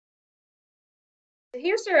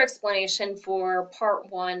Here's your explanation for part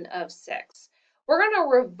 1 of 6. We're going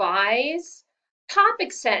to revise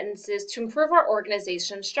topic sentences to improve our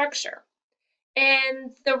organization structure.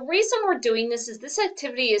 And the reason we're doing this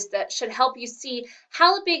activity is that should help you see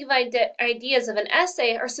how the big ideas of an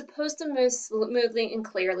essay are supposed to move smoothly and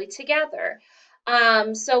clearly together.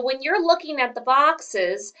 So when you're looking at the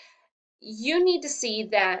boxes, you need to see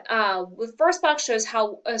that the first box shows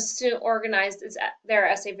how a student organized their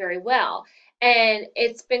essay very well. And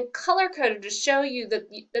it's been color coded to show you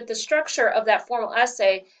that the structure of that formal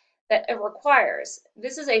essay that it requires.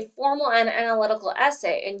 This is a formal and analytical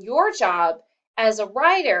essay, and your job as a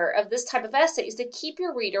writer of this type of essay is to keep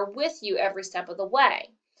your reader with you every step of the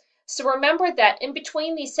way. So remember that in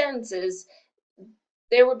between these sentences,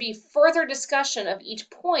 there would be further discussion of each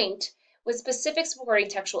point with specific supporting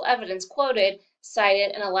textual evidence quoted,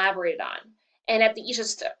 cited, and elaborated on. And at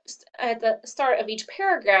the start of each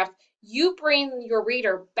paragraph, you bring your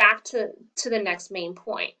reader back to the next main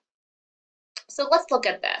point. So let's look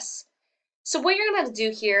at this. So what you're going to have to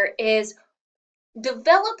do here is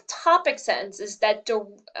develop topic sentences that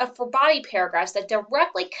for body paragraphs that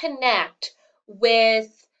directly connect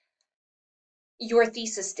with your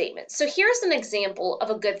thesis statement. So here's an example of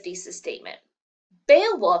a good thesis statement.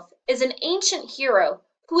 Beowulf is an ancient hero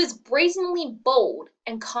who is brazenly bold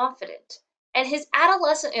and confident, and his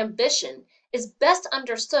adolescent ambition is best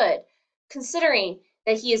understood considering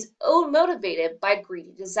that he is motivated by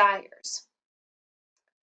greedy desires.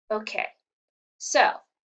 Okay, so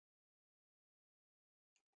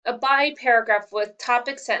a body paragraph with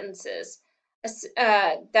topic sentences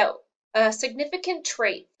that a significant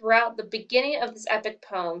trait throughout the beginning of this epic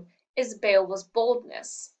poem is Beowulf's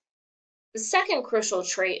boldness. The second crucial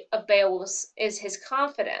trait of Beowulf is his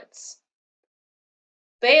confidence.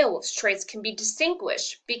 Beowulf's traits can be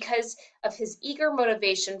distinguished because of his eager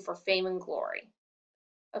motivation for fame and glory.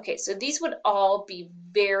 Okay, so these would all be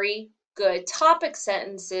very good topic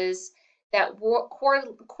sentences that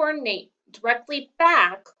coordinate directly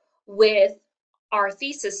back with our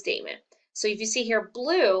thesis statement. So if you see here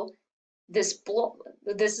blue, this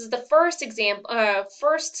is the first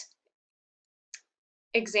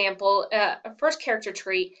first character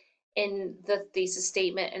trait in the thesis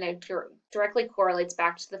statement, and it directly correlates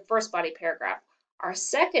back to the first body paragraph. Our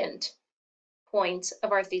second point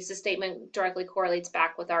of our thesis statement directly correlates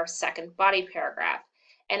back with our second body paragraph.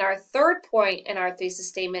 And our third point in our thesis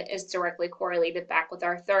statement is directly correlated back with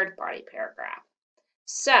our third body paragraph.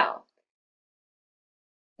 So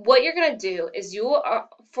what you're going to do is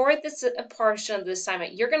for this portion of the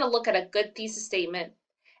assignment, you're going to look at a good thesis statement,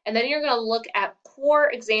 and then you're going to look at poor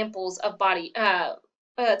examples of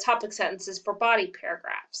topic sentences for body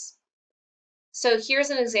paragraphs. So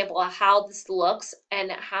here's an example of how this looks and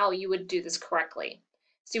how you would do this correctly.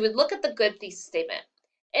 So you would look at the good thesis statement.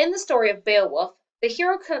 In the story of Beowulf, the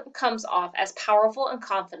hero comes off as powerful and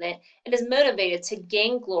confident and is motivated to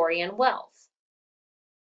gain glory and wealth.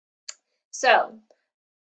 So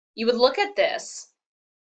you would look at this.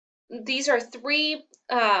 These are three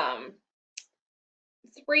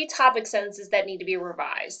topic sentences that need to be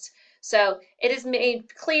revised. So it is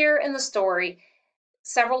made clear in the story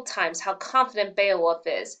several times how confident Beowulf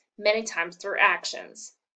is, many times through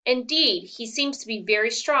actions. Indeed, he seems to be very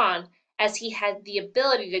strong, as he had the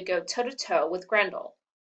ability to go toe-to-toe with Grendel.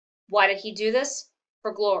 Why did he do this?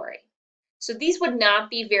 For glory. So these would not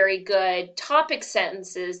be very good topic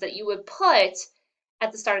sentences that you would put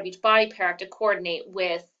at the start of each body paragraph to coordinate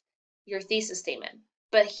with your thesis statement.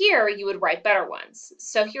 But here you would write better ones.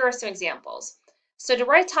 So here are some examples. So to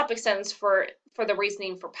write a topic sentence for the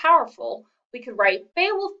reasoning for powerful, we could write,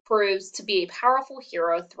 Beowulf proves to be a powerful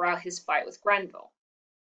hero throughout his fight with Grendel.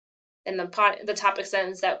 And the topic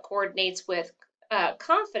sentence that coordinates with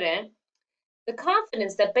confident, the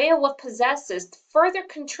confidence that Beowulf possesses further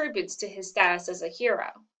contributes to his status as a hero.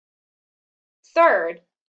 Third,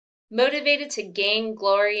 motivated to gain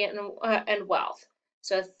glory and wealth.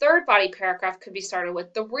 So a third body paragraph could be started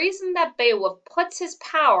with, the reason that Beowulf puts his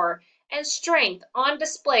power and strength on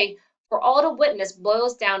display for all to witness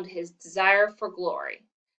boils down to his desire for glory.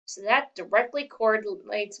 So that directly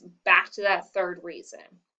correlates back to that third reason.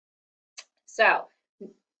 So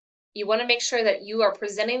you want to make sure that you are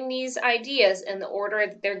presenting these ideas in the order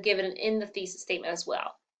that they're given in the thesis statement as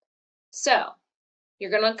well. So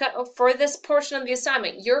you're going to go for this portion of the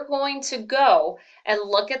assignment, you're going to go and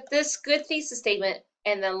look at this good thesis statement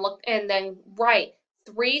and then write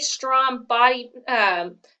 3 strong body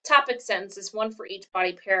topic sentences, one for each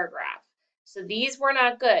body paragraph. So these were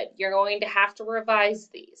not good. You're going to have to revise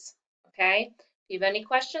these. Okay? If you have any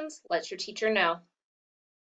questions, let your teacher know.